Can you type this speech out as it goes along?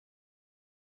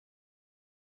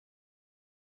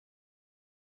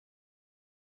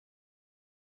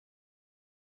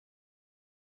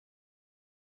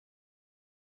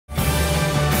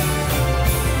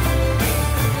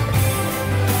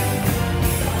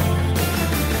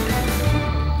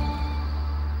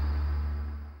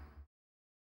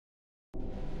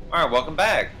Alright, welcome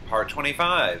back. Part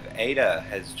 25. Ada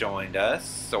has joined us,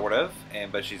 sort of,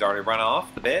 but she's already run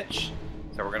off, the bitch.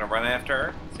 So we're gonna run after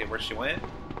her, see where she went.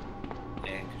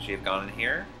 And could she have gone in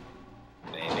here?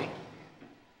 Maybe.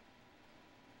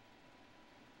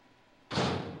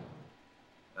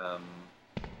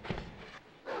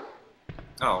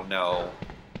 Oh no.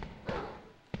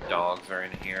 Dogs are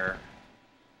in here.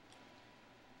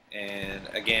 And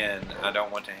again, I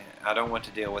don't want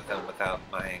to deal with them without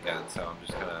my handgun, so I'm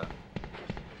just gonna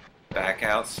back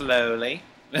out slowly.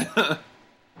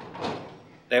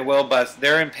 They will bust.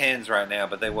 They're in pins right now,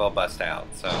 but they will bust out.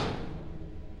 So.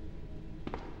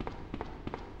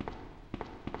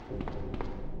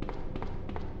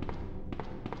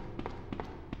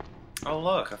 Oh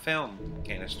look, a film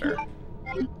canister.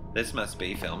 This must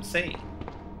be film C.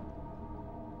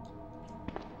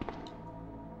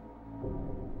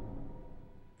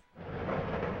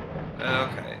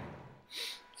 Okay,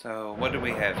 so what do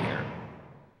we have here?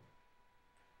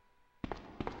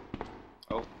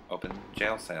 Oh, open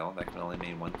jail cell. That can only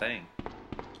mean one thing.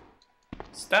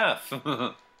 Stuff!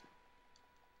 Oh,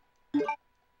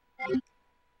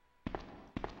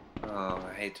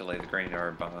 I hate to leave the green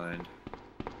yard behind.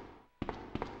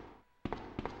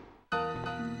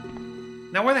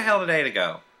 Now where the hell did Ada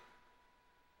go?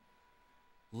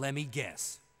 Let me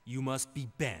guess. You must be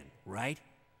Ben, right?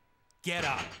 Get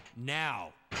up, now!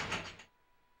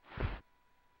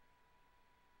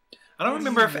 I don't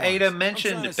remember if Ada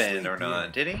mentioned Ben or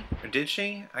not. Did he? Or did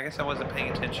she? I guess I wasn't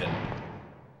paying attention.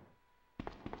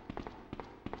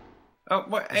 Oh,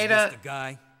 what, Ada? Is this the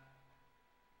guy?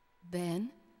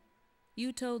 Ben,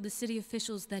 you told the city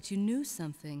officials that you knew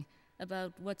something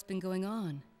about what's been going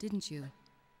on, didn't you?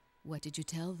 What did you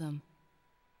tell them?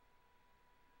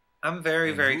 I'm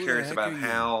very, very curious about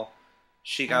how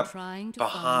she got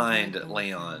behind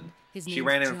Leon. She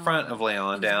ran in front of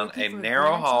Leon down a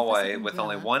narrow hallway with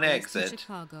only one exit.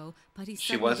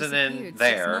 She wasn't in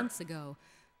there.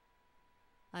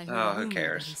 Oh, who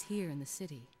cares? He's here in the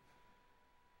city.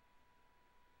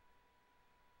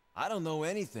 I don't know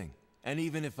anything. And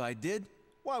even if I did,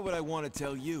 why would I want to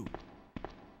tell you?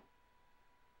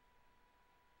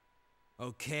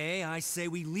 Okay, I say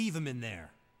we leave him in there.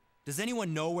 Does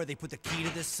anyone know where they put the key to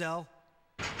this cell?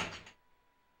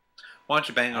 Why don't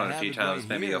you bang on it a few times,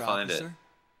 maybe you'll find it.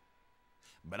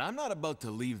 But I'm not about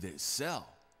to leave this cell.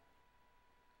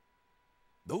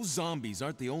 Those zombies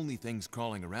aren't the only things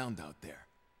crawling around out there.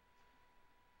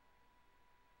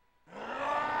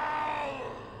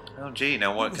 Oh gee,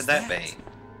 now what could that be?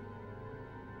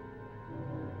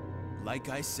 Like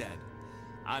I said,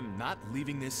 I'm not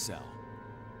leaving this cell.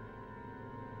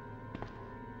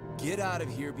 Get out of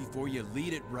here before you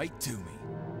lead it right to me.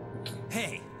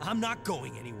 Hey, I'm not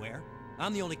going anywhere.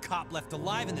 I'm the only cop left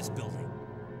alive in this building.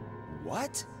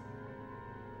 What?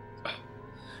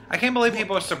 I can't believe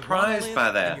people are surprised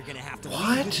by that. You're gonna have to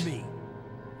What? leave with me.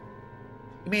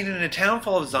 You mean in a town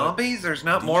full of zombies, there's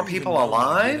not more people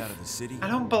alive? I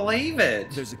don't believe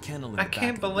it. There's a kennel in I the can't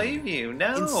back of the believe building. you.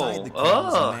 No. Inside the kennel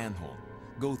is a manhole.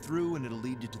 Go through and it'll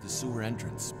lead you to the sewer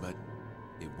entrance, but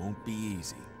it won't be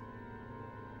easy.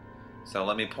 So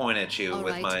let me point at you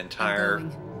with my entire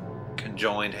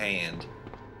conjoined hand.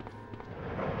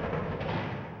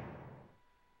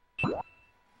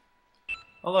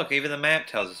 Oh look, even the map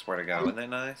tells us where to go. Isn't that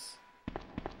nice?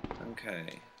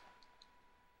 Okay.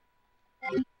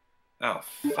 Oh,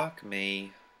 fuck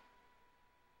me.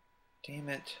 Damn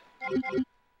it.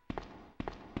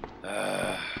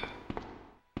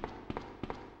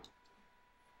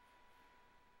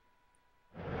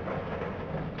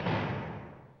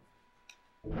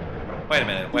 Wait a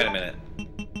minute, wait a minute.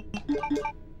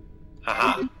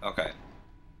 Haha, okay.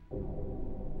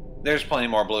 There's plenty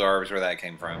more blue herbs where that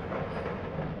came from.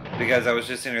 Because I was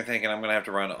just sitting here thinking I'm going to have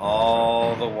to run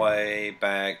all the way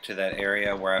back to that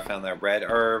area where I found that red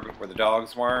herb where the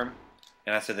dogs were.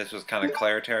 And I said this was kind of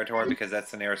Claire territory because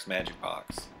that's the nearest magic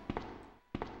box.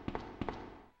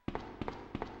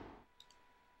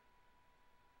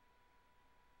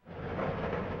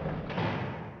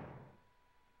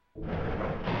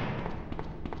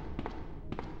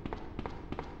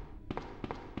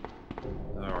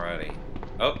 Alrighty.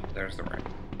 Oh, there's the ring.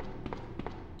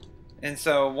 And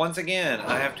so, once again,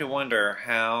 I have to wonder,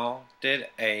 how did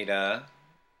Ada...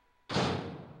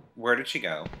 Where did she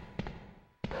go?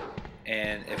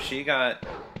 And if she got...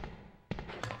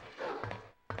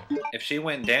 If she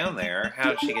went down there, how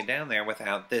did she get down there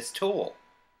without this tool?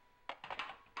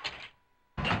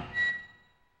 I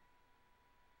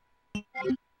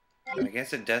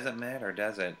guess it doesn't matter,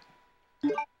 does it?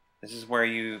 This is where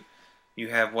you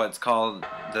have what's called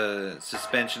the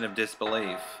suspension of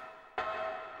disbelief.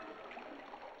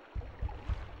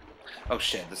 Oh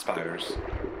shit, the spiders.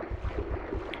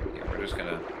 Yeah, we're just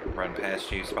gonna run past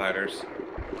you, spiders.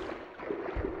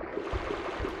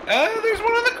 Oh, there's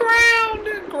one on the ground!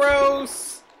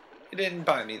 Gross! It didn't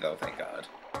bite me though, thank God.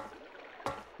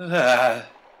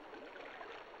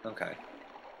 Okay.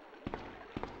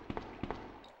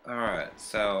 Alright,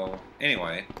 so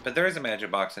anyway, but there is a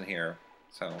magic box in here,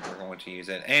 so we're going to use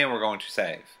it, and we're going to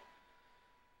save.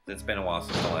 It's been a while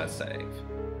since the last save.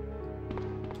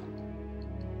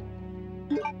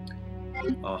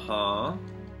 Uh-huh.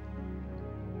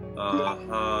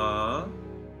 Uh-huh.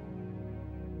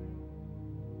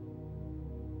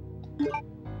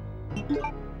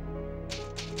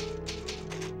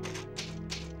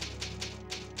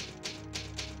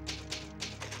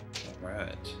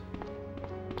 Alright.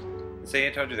 See,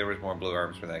 I told you there was more blue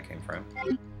herbs where that came from.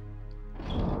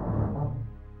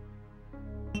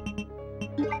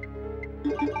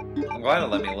 I'm glad it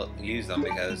let me use them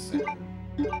because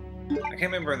I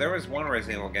can't remember, there was one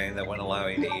Resident Evil game that wouldn't allow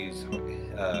you to use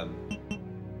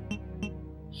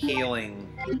healing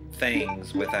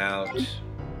things without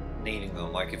needing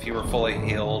them. Like if you were fully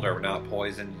healed or not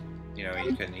poisoned, you know,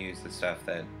 you couldn't use the stuff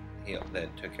that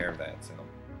took care of that. So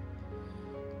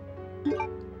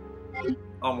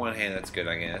on one hand, that's good,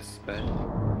 I guess, but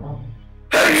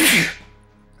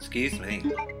excuse me. I'm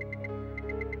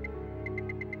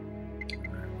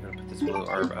gonna put this blue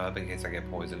herb up in case I get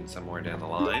poisoned somewhere down the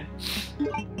line.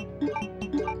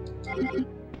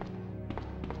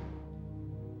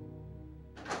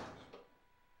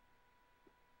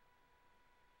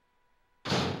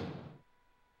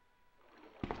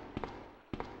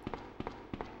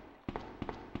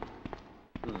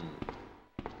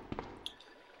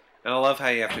 And I love how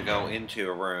you have to go into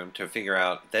a room to figure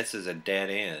out this is a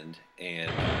dead end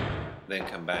and then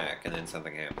come back and then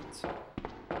something happens.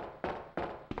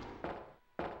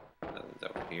 Nothing's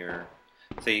over here.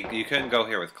 See, you couldn't go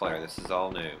here with Claire. This is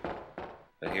all new.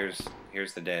 But here's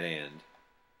the dead end.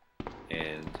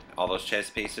 And all those chess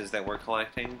pieces that we're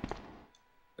collecting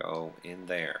go in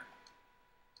there.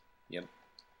 Yep.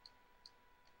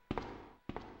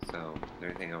 So, is there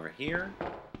anything over here?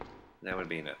 That would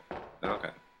be no.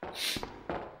 Okay.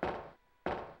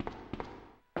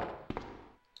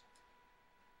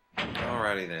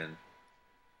 Alrighty then.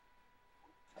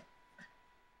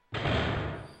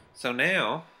 So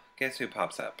now, guess who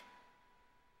pops up?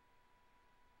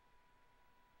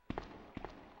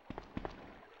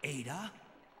 Ada?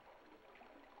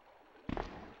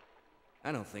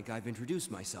 I don't think I've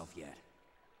introduced myself yet.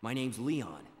 My name's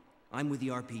Leon. I'm with the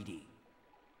RPD.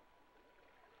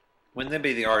 Wouldn't that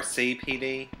be the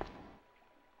RCPD?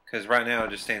 Because right now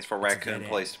it just stands for Raccoon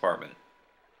Police Department.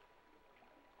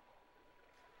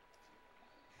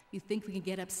 You think we can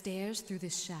get upstairs through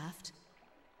this shaft?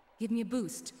 Give me a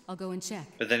boost. I'll go and check.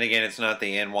 But then again, it's not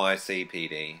the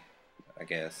NYCPD, I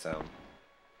guess, so.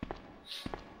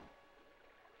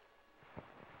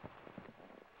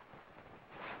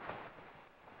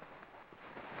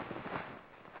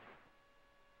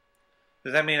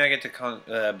 Does that mean I get to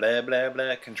blah blah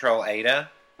blah control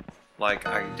Ada? Like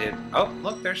I did. Oh,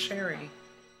 look, there's Sherry.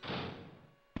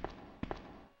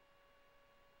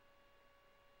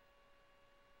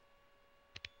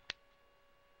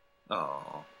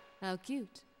 Oh. How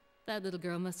cute. That little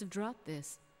girl must have dropped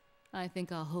this. I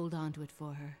think I'll hold on to it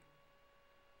for her.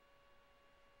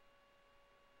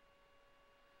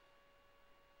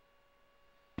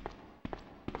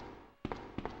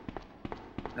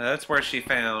 Now that's where she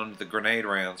found the grenade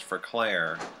rounds for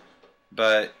Claire.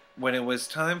 But when it was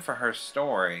time for her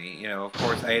story, you know, of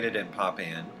course Ada didn't pop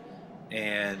in.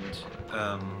 And,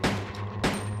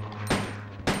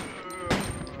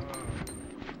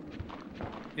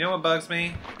 you know what bugs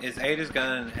me? Is Ada's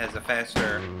gun has a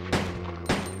faster...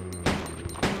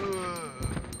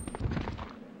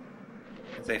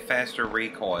 It's a faster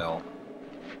recoil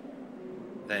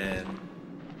than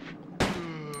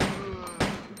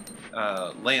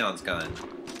Leon's gun.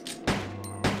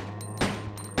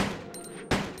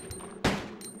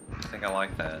 I think I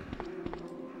like that.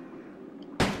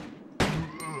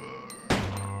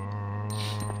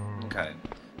 Okay.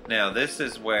 Now this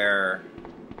is where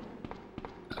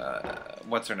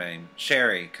what's her name?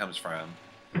 Sherry comes from.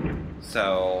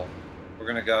 So we're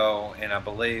gonna go, and I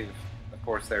believe, of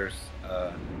course, there's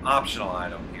an optional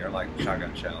item here like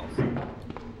shotgun shells.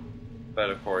 But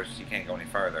of course you can't go any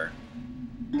further.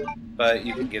 But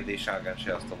you can give these shotgun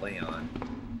shells to Leon.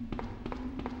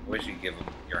 I wish you'd give him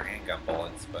your handgun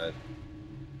bullets, but...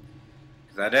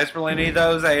 because I desperately need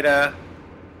those, Ada!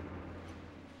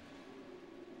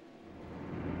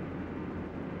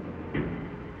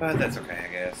 But that's okay,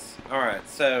 I guess. Alright,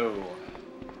 so...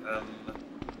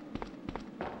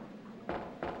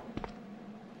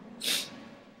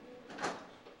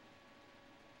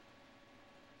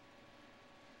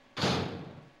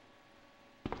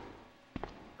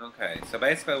 Okay, so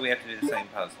basically we have to do the same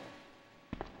puzzle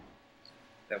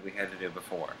that we had to do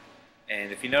before.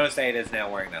 And if you notice, Ada is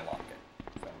now wearing that locket.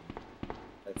 So,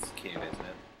 that's cute, isn't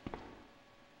it?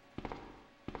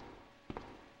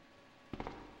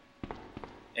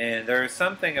 And there's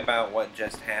something about what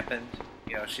just happened.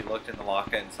 You know, she looked in the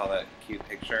locket and saw that cute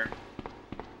picture.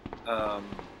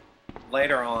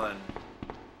 Later on,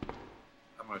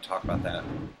 I'm going to talk about that.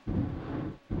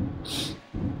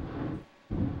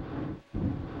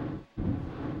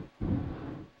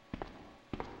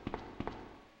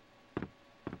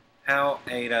 How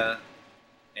Ada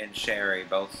and Sherry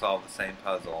both solve the same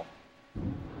puzzle,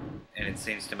 and it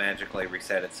seems to magically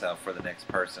reset itself for the next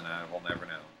person, I will never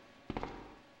know.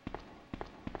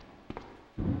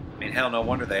 I mean, hell, no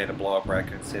wonder they had to blow up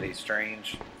Raccoon City.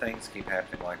 Strange things keep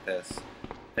happening like this.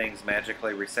 Things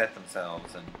magically reset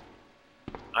themselves, and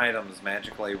items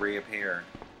magically reappear.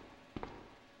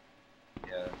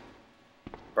 Yeah.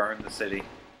 Burn the city.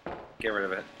 Get rid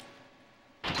of it.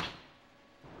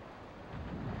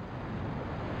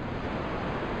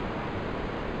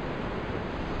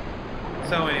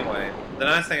 So anyway, the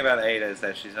nice thing about Ada is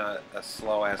that she's not a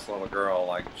slow-ass little girl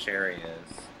like Sherry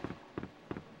is.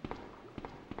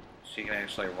 She can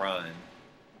actually run.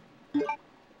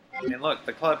 And look,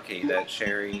 the club key that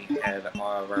Sherry had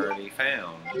already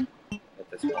found at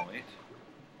this point.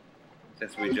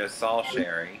 Since we just saw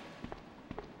Sherry,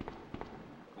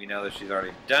 we know that she's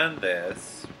already done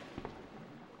this.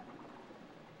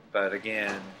 But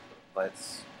again, I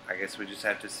guess we just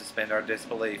have to suspend our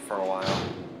disbelief for a while.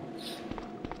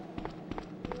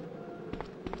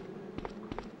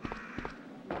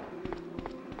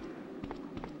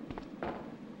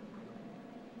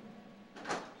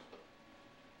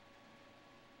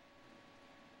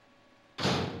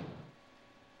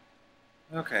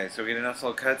 Okay, so we get a nice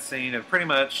little cutscene of pretty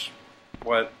much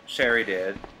what Sherry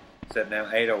did, except now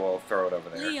Ada will throw it over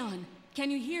there. Leon,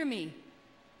 can you hear me?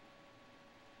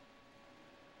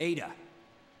 Ada,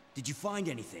 did you find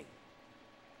anything?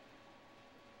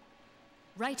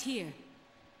 Right here.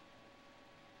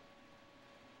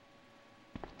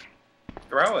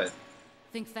 Throw it.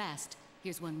 Think fast.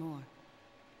 Here's one more.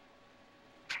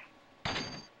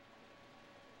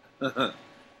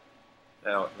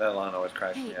 That line always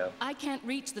cracks me Hey, up. I can't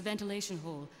reach the ventilation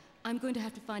hole. I'm going to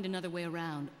have to find another way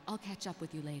around. I'll catch up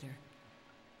with you later.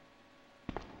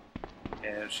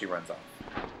 And she runs off.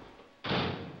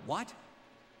 What?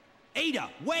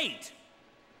 Ada, wait!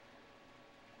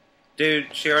 Dude,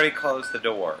 she already closed the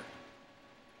door.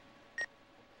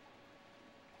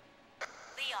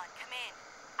 Leon, come in.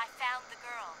 I found the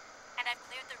girl, and I've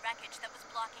cleared the wreckage that was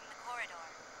blocking the corridor.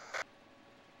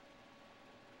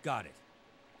 Got it.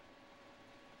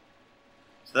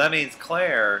 So that means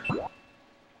Claire...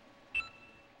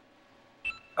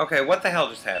 Okay, what the hell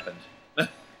just happened?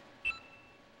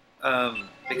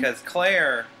 Because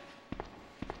Claire...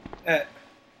 I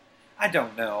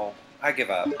don't know. I give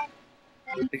up.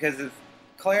 Because if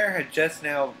Claire had just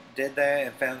now did that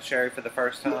and found Sherry for the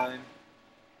first time,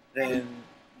 then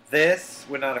this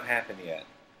would not have happened yet.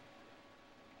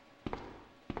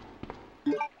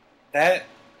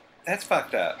 That's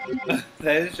fucked up.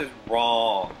 That is just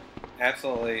wrong.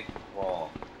 Absolutely wrong.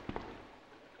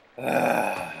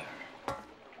 But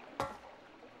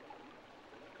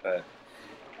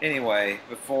anyway,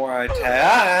 before I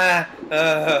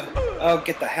oh,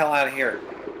 get the hell out of here!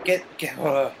 Get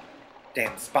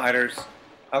damn spiders.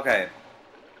 Okay.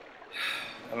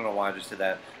 I don't know why I just did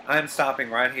that. I'm stopping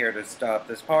right here to stop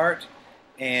this part,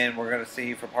 and we're gonna see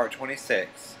you for part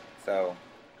 26. So,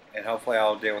 and hopefully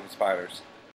I'll deal with the spiders.